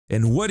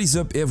And what is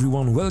up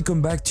everyone,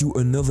 welcome back to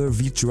another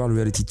virtual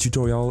reality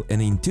tutorial,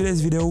 and in today's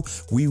video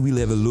we will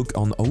have a look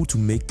on how to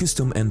make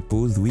custom end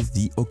pose with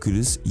the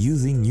Oculus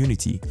using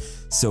Unity.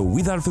 So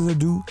without further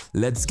ado,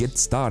 let's get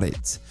started.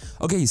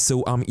 Okay,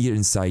 so I'm here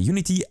inside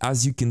Unity.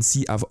 As you can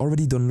see, I've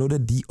already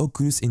downloaded the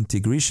Oculus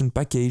integration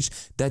package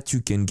that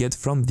you can get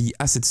from the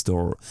asset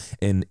store.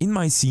 And in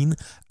my scene,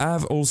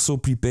 I've also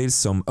prepared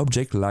some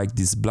objects like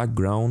this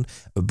background,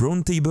 a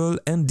brown table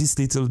and this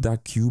little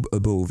dark cube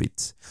above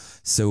it.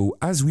 So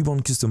as we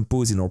want custom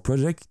pose in our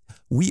project,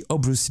 we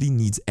obviously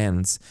need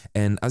ends,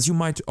 and as you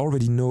might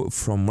already know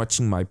from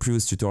watching my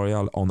previous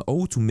tutorial on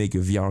how to make a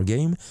VR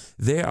game,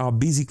 there are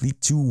basically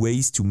two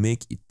ways to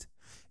make it.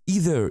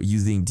 Either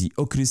using the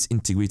Oculus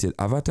integrated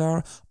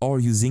avatar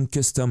or using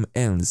custom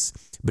ends.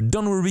 But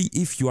don't worry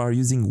if you are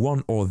using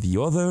one or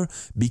the other,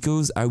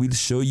 because I will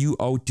show you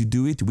how to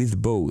do it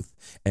with both.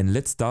 And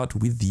let's start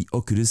with the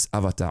Oculus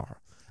avatar.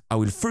 I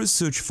will first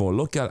search for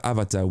local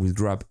avatar with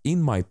grab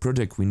in my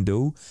project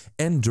window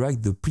and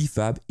drag the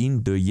prefab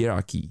in the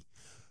hierarchy.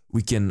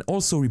 We can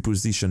also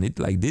reposition it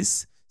like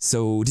this.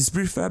 So this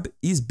prefab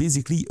is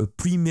basically a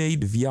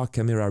pre-made VR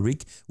camera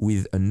rig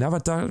with an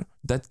avatar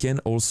that can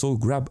also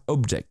grab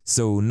objects.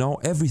 So now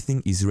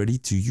everything is ready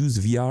to use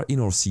VR in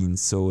our scene,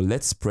 so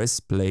let's press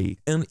play.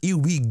 And here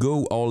we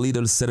go, our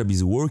little setup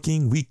is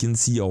working, we can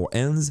see our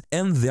hands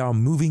and they are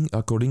moving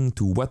according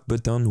to what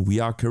button we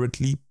are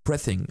currently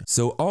pressing.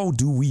 So how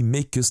do we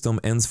make custom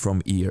hands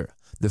from here?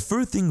 The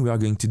first thing we are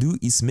going to do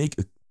is make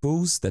a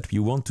pose that we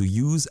want to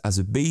use as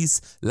a base,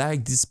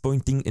 like this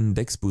pointing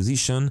index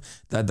position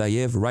that I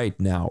have right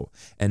now.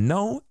 And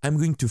now I'm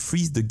going to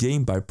freeze the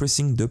game by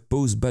pressing the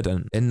pause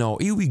button. And now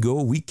here we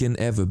go, we can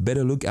have a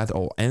better look at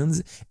our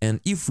hands, and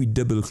if we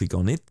double click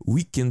on it,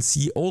 we can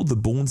see all the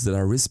bones that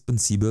are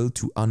responsible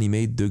to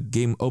animate the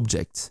game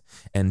object.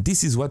 And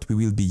this is what we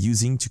will be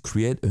using to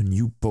create a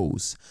new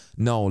pose.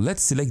 Now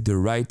let's select the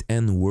right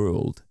hand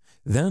world.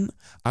 Then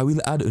I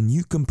will add a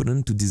new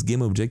component to this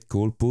game object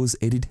called pose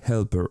edit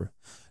helper.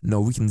 Now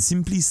we can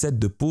simply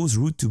set the pose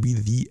root to be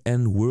the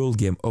end world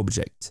game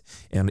object.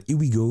 And here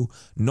we go.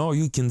 Now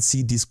you can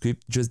see this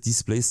script just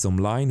displays some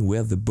line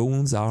where the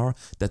bones are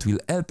that will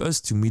help us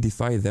to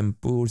modify them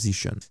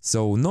position.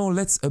 So now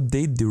let's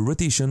update the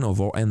rotation of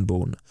our end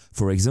bone.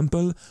 For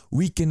example,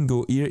 we can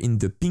go here in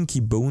the pinky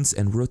bones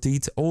and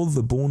rotate all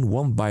the bone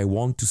one by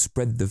one to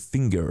spread the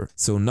finger.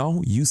 So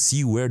now you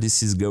see where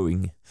this is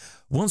going.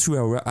 Once we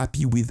are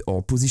happy with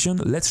our position,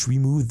 let's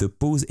remove the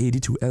pose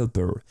edit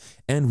helper,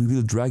 and we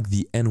will drag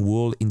the end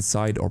world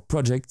inside our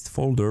project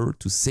folder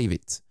to save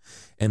it.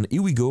 And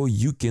here we go,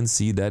 you can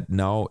see that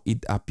now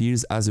it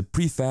appears as a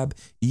prefab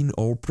in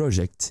our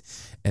project.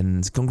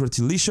 And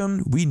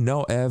congratulations, we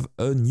now have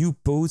a new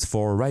pose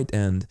for right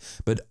hand.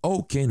 But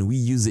how can we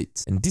use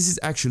it? And this is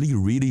actually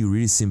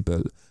really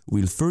simple.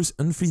 We'll first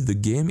unfreeze the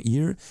game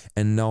here,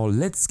 and now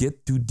let's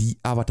get to the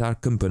avatar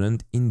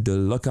component in the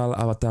local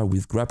avatar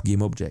with grab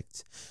game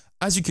object.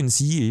 As you can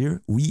see here,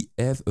 we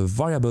have a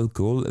variable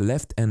called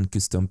left hand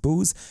custom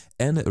pose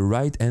and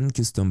right hand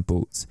custom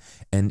pose.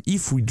 And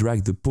if we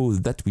drag the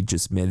pose that we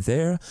just made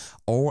there,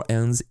 our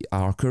hands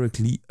are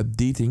correctly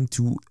updating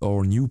to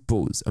our new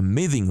pose.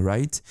 Amazing,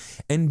 right?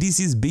 And this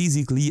is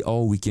basically how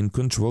we can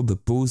control the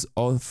pose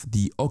of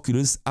the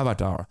Oculus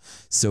avatar.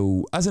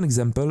 So as an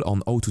example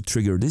on how to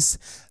trigger this,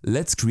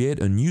 let's create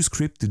a new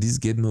script to this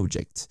game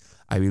object.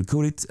 I will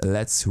call it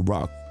Let's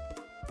Rock.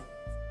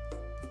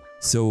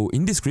 So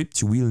in this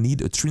script, we'll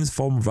need a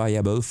transform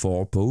variable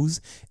for our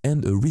pose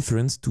and a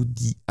reference to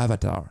the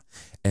avatar.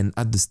 And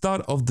at the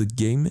start of the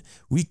game,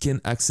 we can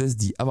access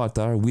the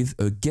avatar with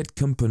a get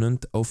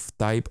component of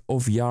type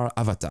OVR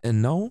avatar.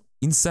 And now,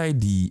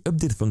 inside the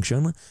update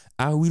function,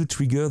 I will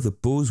trigger the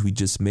pose we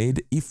just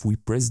made if we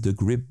press the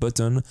grip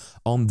button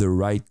on the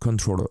right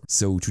controller.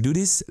 So to do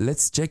this,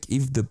 let's check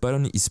if the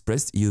button is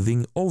pressed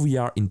using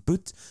OVR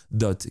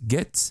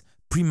input.get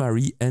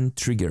primary and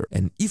trigger,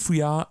 and if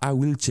we are, I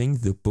will change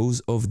the pose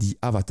of the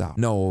avatar.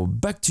 Now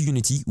back to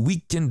Unity,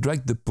 we can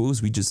drag the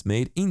pose we just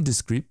made in the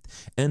script,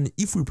 and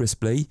if we press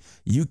play,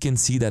 you can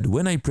see that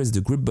when I press the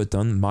grip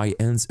button, my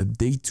hands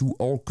update to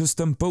our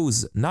custom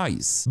pose.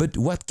 Nice! But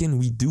what can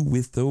we do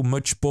with so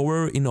much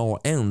power in our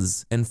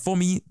hands? And for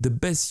me, the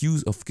best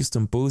use of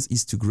custom pose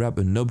is to grab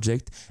an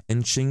object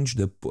and change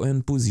the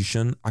hand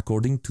position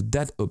according to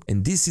that object.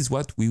 And this is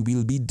what we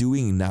will be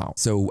doing now.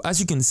 So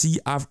as you can see,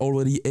 I've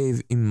already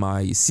have in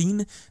my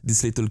scene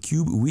this little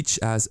cube which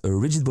has a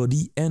rigid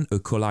body and a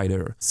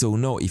collider. So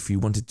now if we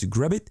wanted to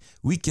grab it,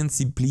 we can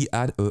simply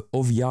add a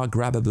OVR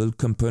grabbable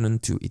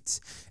component to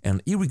it.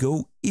 And here we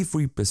go, if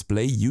we press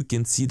play, you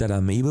can see that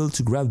I'm able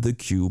to grab the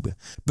cube.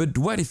 But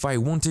what if I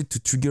wanted to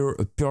trigger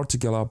a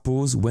particular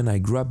pose when I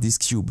grab this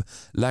cube,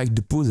 like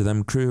the pose that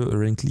I'm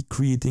currently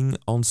creating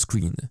on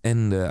screen?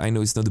 And I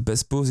know it's not the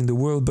best pose in the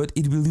world, but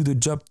it will do the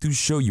job to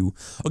show you.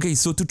 Okay,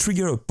 so to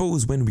trigger a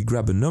pose when we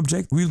grab an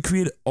object, we'll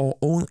create our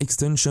own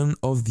extension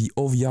of the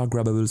OVR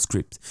grabbable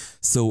script.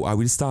 So I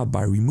will start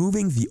by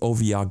removing the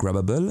OVR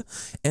grabbable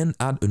and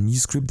add a new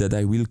script that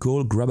I will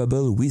call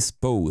grabbable with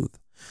pose.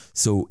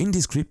 So in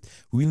this script,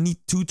 we'll need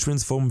two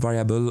transform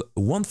variables,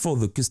 one for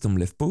the custom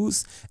left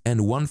pose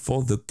and one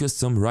for the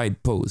custom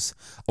right pose.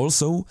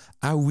 Also,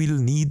 I will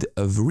need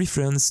a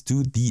reference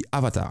to the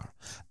avatar.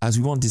 As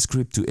we want this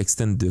script to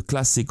extend the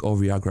classic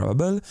OVR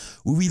grabbable,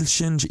 we will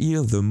change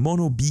here the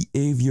mono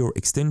behavior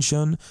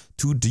extension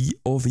to the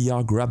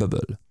OVR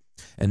grabbable.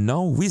 And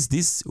now with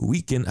this,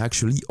 we can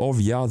actually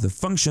OVR the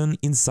function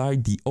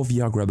inside the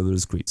OVR grabbable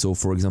script. So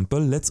for example,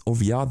 let's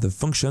OVR the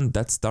function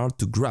that starts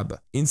to grab.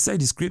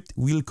 Inside the script,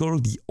 we'll call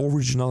the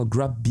original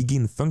grab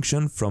begin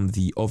function from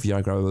the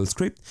OVR grabbable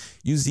script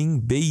using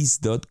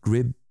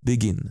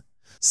base.grabBegin.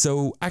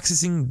 So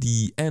accessing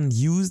the end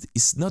used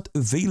is not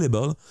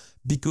available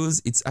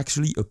because it's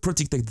actually a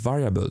protected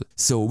variable.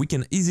 So we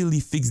can easily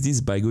fix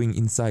this by going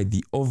inside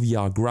the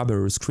OVR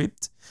grabber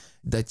script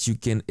that you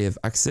can have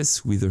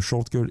access with a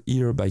shortcut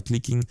here by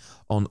clicking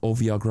on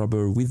OVR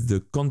grabber with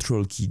the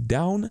control key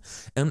down.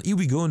 And here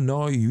we go,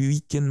 now we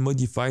can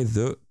modify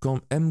the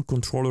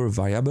mController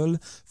variable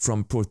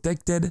from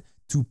protected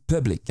to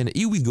public. And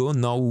here we go,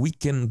 now we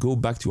can go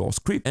back to our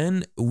script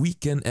and we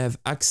can have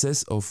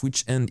access of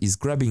which end is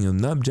grabbing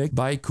an object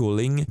by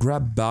calling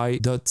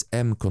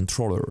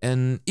grabBy.mController.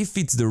 And if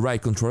it's the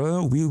right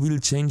controller, we will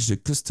change the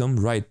custom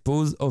right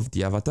pose of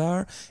the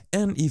avatar,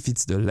 and if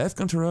it's the left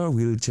controller,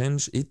 we'll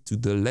change it to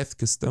the left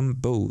custom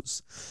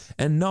pose.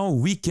 And now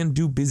we can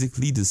do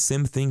basically the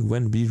same thing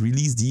when we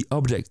release the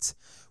object.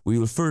 We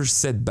will first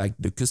set back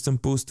the custom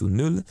pose to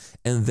null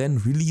and then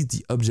release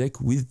the object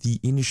with the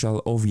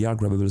initial OVR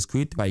grabbable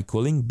script by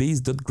calling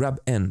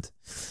base.grabEnd.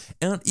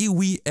 And here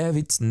we have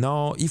it.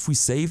 Now if we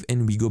save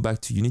and we go back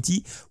to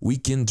Unity, we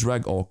can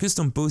drag our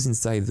custom pose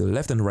inside the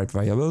left and right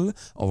variable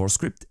of our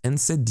script and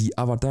set the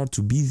avatar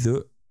to be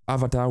the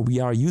avatar we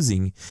are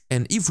using.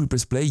 And if we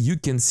press play, you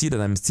can see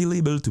that I'm still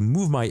able to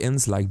move my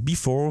hands like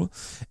before.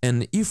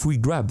 And if we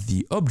grab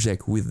the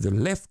object with the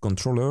left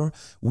controller,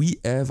 we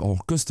have our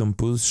custom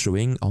pose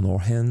showing on our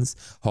hands.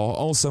 How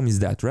awesome is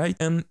that, right?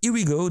 And here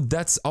we go,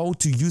 that's how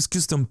to use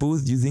custom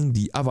pose using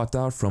the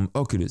avatar from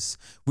Oculus,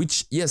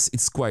 which, yes,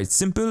 it's quite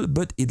simple,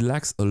 but it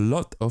lacks a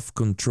lot of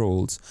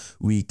controls.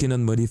 We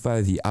cannot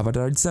modify the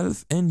avatar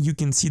itself, and you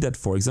can see that,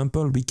 for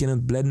example, we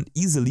cannot blend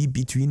easily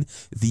between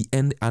the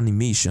end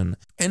animation.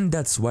 And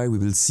that's why we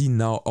will see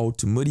now how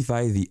to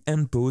modify the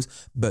end pose,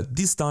 but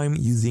this time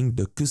using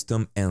the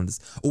custom ends.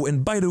 Oh,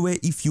 and by the way,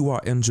 if you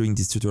are enjoying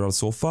this tutorial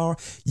so far,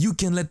 you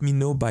can let me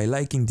know by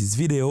liking this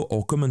video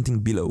or commenting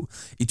below.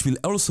 It will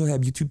also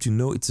help YouTube to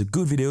know it's a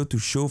good video to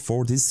show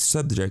for this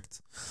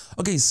subject.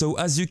 Okay, so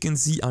as you can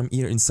see, I'm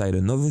here inside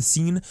another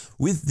scene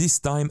with this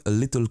time a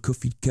little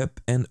coffee cup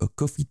and a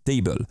coffee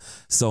table.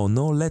 So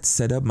now let's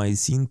set up my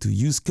scene to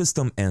use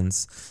custom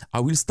ends. I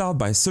will start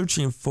by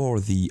searching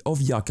for the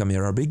OVR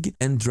camera rig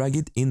and drag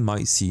it in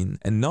my scene.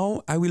 And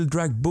now I will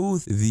drag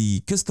both the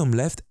custom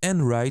left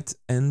and right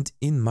end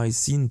in my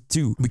scene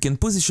too. We can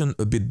position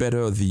a bit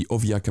better the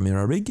OVR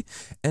camera rig.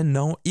 And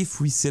now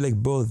if we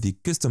select both the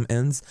custom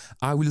ends,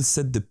 I will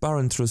set the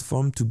parent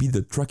transform to be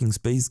the tracking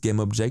space game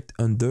object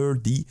under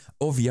the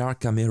OVR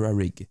camera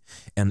rig.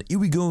 And here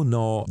we go,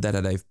 now that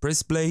I've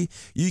pressed play,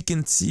 you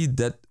can see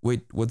that,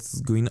 wait, what's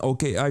going on?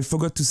 Okay, I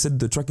forgot to set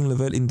the tracking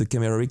level in the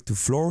camera rig to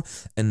floor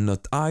and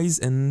not eyes,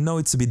 and now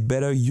it's a bit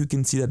better. You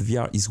can see that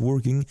VR is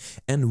working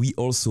and we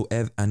also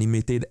have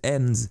animated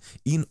ends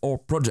in our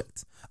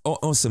project. How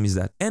awesome is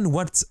that? And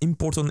what's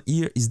important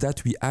here is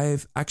that we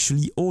have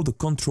actually all the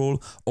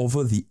control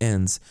over the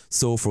ends.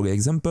 So for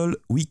example,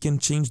 we can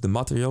change the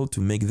material to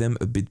make them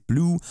a bit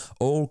blue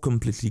or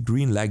completely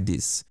green like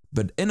this.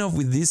 But enough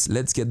with this,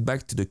 let's get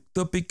back to the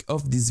topic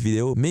of this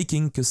video,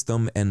 making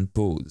custom end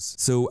pose.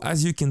 So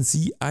as you can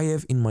see, I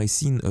have in my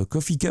scene a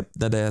coffee cup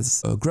that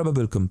has a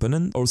grabbable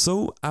component.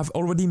 Also, I've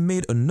already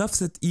made an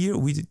offset here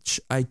which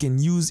I can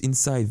use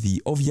inside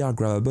the OVR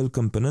grabbable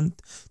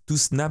component to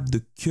snap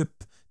the cup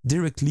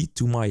directly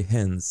to my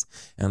hands.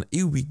 And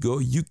here we go,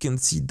 you can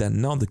see that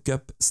now the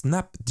cup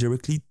snapped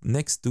directly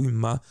next to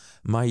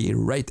my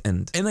right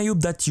hand. And I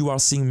hope that you are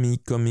seeing me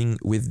coming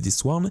with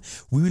this one.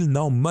 We will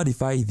now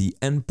modify the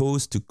end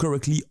pose to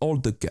correctly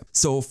hold the cup.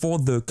 So for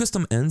the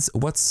custom ends,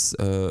 what's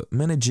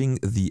managing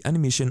the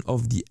animation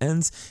of the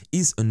ends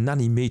is an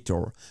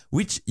animator,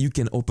 which you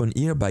can open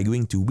here by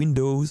going to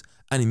Windows,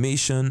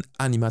 Animation,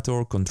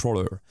 Animator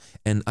Controller.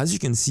 And as you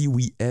can see,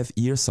 we have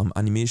here some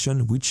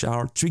animation which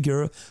are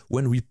triggered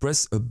when we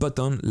press a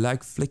button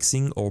like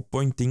flexing or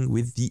pointing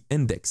with the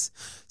index.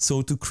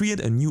 So to create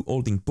a new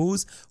holding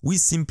pose, we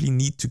simply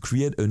need to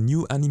create a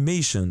new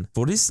animation.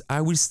 For this,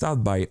 I will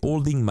start by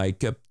holding my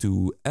cup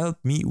to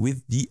help me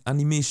with the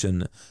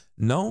animation.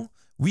 Now,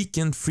 we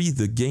can free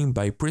the game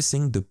by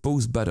pressing the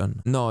pause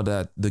button. Now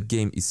that the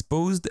game is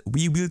paused,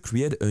 we will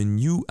create a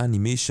new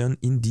animation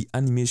in the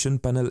animation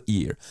panel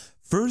here.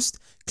 First,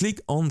 click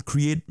on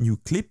Create New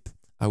Clip.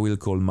 I will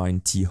call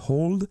mine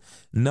T-Hold.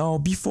 Now,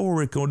 before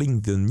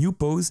recording the new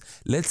pose,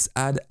 let's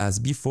add as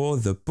before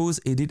the pose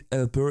edit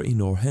helper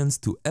in our hands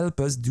to help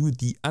us do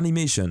the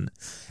animation.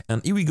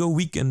 And here we go,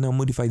 we can now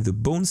modify the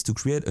bones to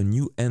create a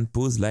new end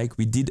pose like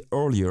we did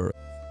earlier.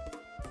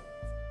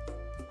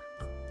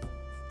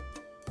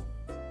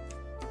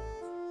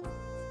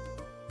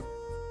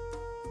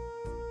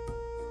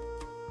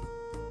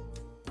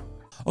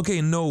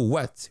 Okay, now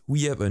what?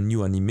 We have a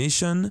new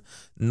animation.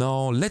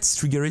 Now let's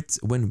trigger it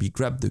when we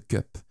grab the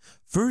cup.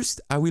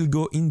 First, I will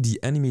go in the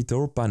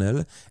animator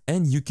panel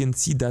and you can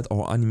see that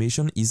our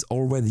animation is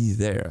already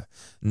there.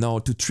 Now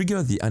to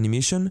trigger the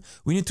animation,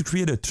 we need to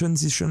create a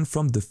transition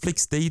from the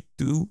flex state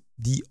to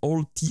the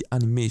Alt T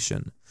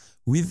animation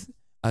with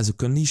as a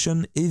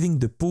condition having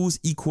the pose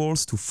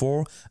equals to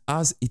 4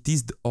 as it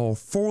is our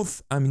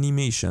fourth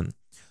animation.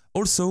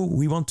 Also,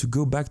 we want to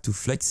go back to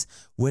flex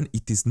when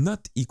it is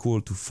not equal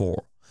to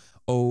 4.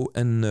 Oh,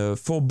 and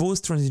for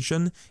both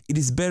transition, it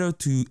is better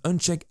to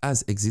uncheck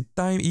as exit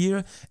time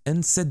here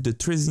and set the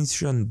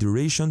transition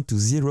duration to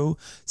 0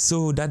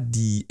 so that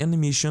the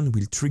animation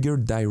will trigger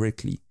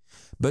directly.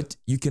 But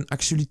you can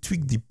actually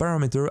tweak the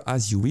parameter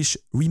as you wish.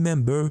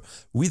 Remember,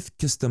 with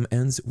custom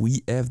ends,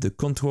 we have the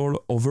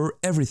control over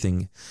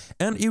everything.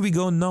 And here we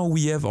go, now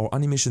we have our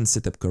animation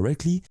set up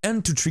correctly.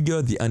 And to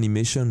trigger the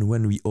animation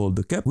when we hold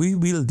the cup, we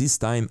will this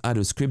time add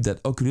a script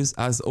that Oculus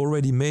has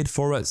already made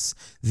for us,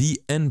 the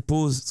end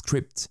pose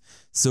script.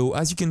 So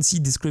as you can see,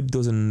 this script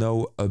doesn't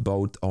know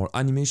about our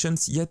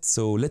animations yet,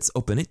 so let's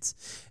open it.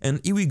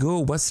 And here we go,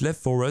 what's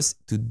left for us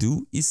to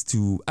do is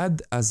to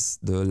add as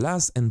the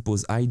last end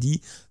pose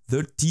ID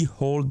the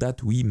T-hold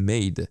that we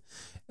made.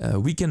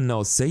 We can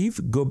now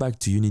save, go back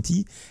to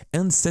Unity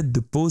and set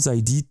the pose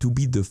ID to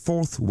be the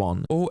fourth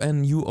one. Oh,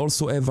 and you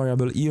also have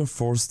variable here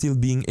for still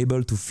being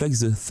able to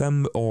flex the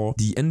thumb or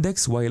the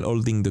index while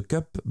holding the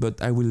cup,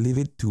 but I will leave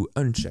it to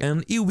unchecked.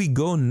 And here we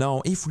go,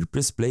 now if we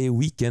press play,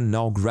 we can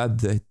now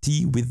grab the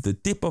T with the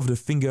tip of the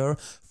finger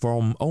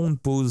from own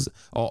pose.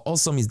 How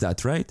awesome is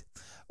that, right?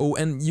 Oh,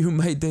 and you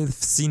might have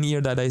seen here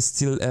that I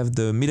still have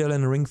the middle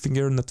and ring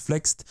finger not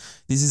flexed.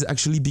 This is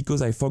actually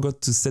because I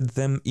forgot to set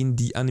them in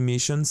the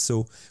animation,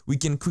 so we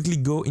can quickly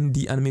go in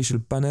the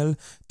animation panel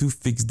to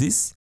fix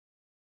this.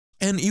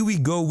 And here we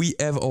go, we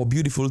have our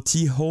beautiful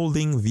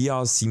T-holding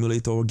VR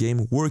simulator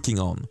game working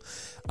on.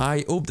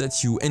 I hope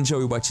that you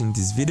enjoy watching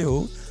this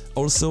video.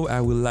 Also, I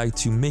would like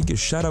to make a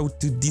shout out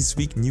to this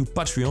week's new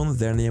Patreon.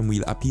 Their name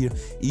will appear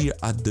here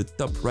at the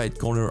top right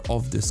corner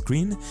of the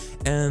screen.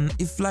 And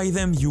if like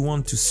them you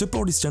want to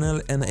support this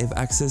channel and have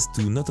access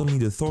to not only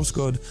the source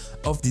code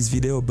of this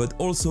video but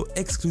also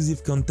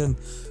exclusive content,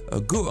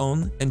 go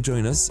on and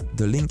join us.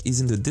 The link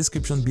is in the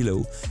description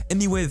below.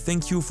 Anyway,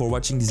 thank you for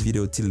watching this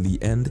video till the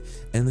end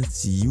and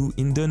see you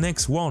in the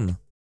next one.